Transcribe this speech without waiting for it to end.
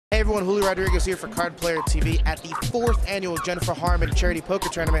everyone, Julio Rodriguez here for Card Player TV at the 4th annual Jennifer Harman Charity Poker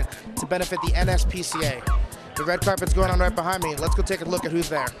Tournament to benefit the NSPCA. The red carpet's going on right behind me. Let's go take a look at who's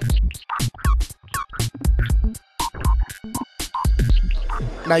there.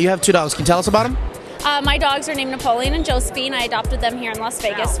 Now you have 2 dogs. Can you tell us about them? My dogs are named Napoleon and Josephine. I adopted them here in Las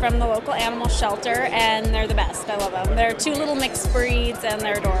Vegas from the local animal shelter, and they're the best. I love them. They're 2 little mixed breeds, and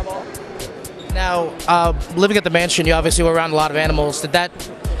they're adorable. Now, living at the mansion, you obviously were around a lot of animals. Did that,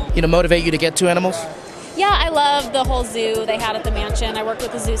 motivate you to get 2 animals? Yeah, I love the whole zoo they had at the mansion. I worked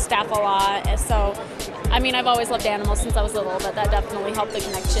with the zoo staff a lot, so I've always loved animals since I was little, but that definitely helped the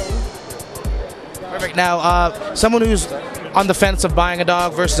connection. Perfect. Now, someone who's on the fence of buying a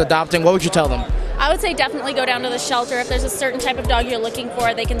dog versus adopting, what would you tell them? I would say definitely go down to the shelter. If there's a certain type of dog you're looking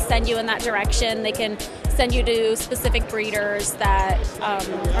for, they can send you in that direction. They can send you to specific breeders that,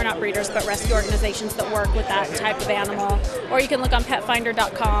 or not breeders, but rescue organizations that work with that type of animal. Or you can look on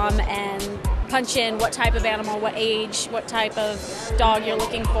petfinder.com and punch in what type of animal, what age, what type of dog you're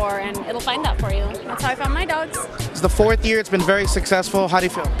looking for, and it'll find that for you. That's how I found my dogs. It's the 4th year. It's been very successful. How do you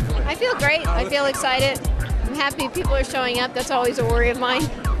feel? I feel great. I feel excited. I'm happy people are showing up. That's always a worry of mine.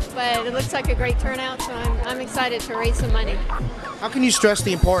 But it looks like a great turnout, so I'm excited to raise some money. How can you stress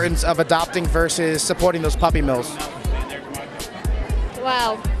the importance of adopting versus supporting those puppy mills?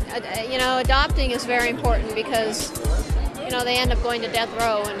 Well, adopting is very important because, they end up going to death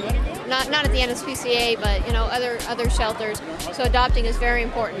row, and not at the NSPCA, but, other shelters. So adopting is very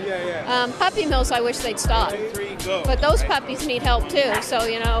important. Puppy mills, I wish they'd stop. But those puppies need help too, so,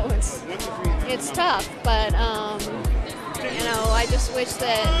 it's tough. But, I just wish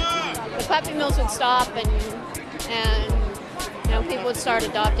that the puppy mills would stop and people would start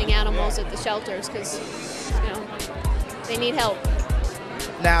adopting animals at the shelters because, they need help.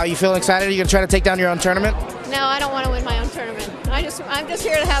 Now, you feeling excited? Are you going to try to take down your own tournament? No, I don't want to win my own tournament. I'm just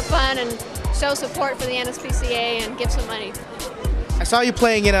here to have fun and show support for the NSPCA and give some money. I saw you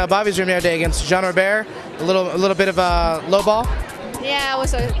playing in Bobby's room the other day against Jean Robert, a little bit of a low ball. Yeah, it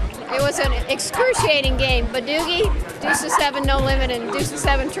was an excruciating game. Badoogie, deuce to 7 no limit, and deuce to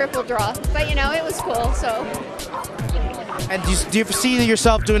 7 triple draw. But it was cool. So. And do you foresee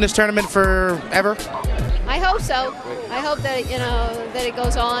yourself doing this tournament forever? I hope so. I hope that that it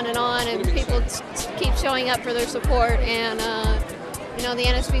goes on, and people keep showing up for their support, and the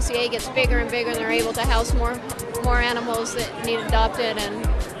NSPCA gets bigger and bigger, and they're able to house more animals that need adopted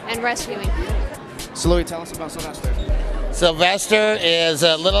and rescuing. So Louis, tell us about Sylvester. Sylvester is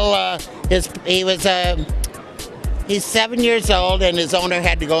a little. He's 7 years old, and his owner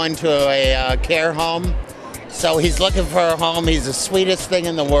had to go into a care home, so he's looking for a home. He's the sweetest thing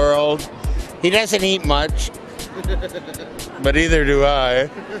in the world. He doesn't eat much, but either do I.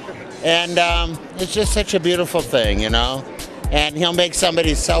 And it's just such a beautiful thing, and he'll make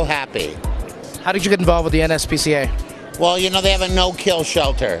somebody so happy. How did you get involved with the NSPCA? Well, they have a no-kill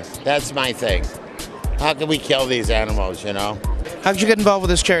shelter. That's my thing. How can we kill these animals, How did you get involved with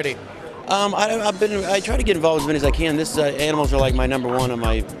this charity? I try to get involved as many as I can. Animals are like my number 1 on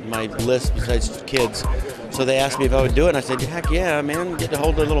my list besides kids. So they asked me if I would do it, and I said, heck yeah, man, get to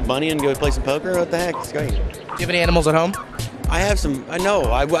hold a little bunny and go play some poker. What the heck? It's great. Do you have any animals at home? I have some. I know.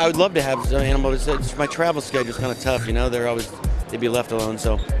 I would love to have some animals. My travel schedule's kind of tough, they'd be left alone.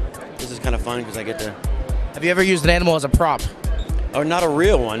 So this is kind of fun because I get to. Have you ever used an animal as a prop? Oh, not a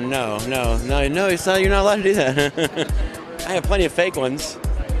real one. No. It's not, you're not allowed to do that. I have plenty of fake ones.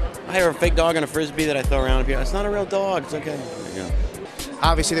 I have a fake dog on a frisbee that I throw around here. It's not a real dog. It's okay. Yeah.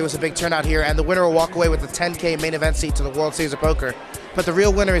 Obviously, there was a big turnout here, and the winner will walk away with the $10K main event seat to the World Series of Poker. But the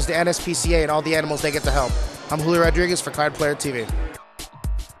real winner is the NSPCA and all the animals they get to help. I'm Julio Rodriguez for Card Player TV.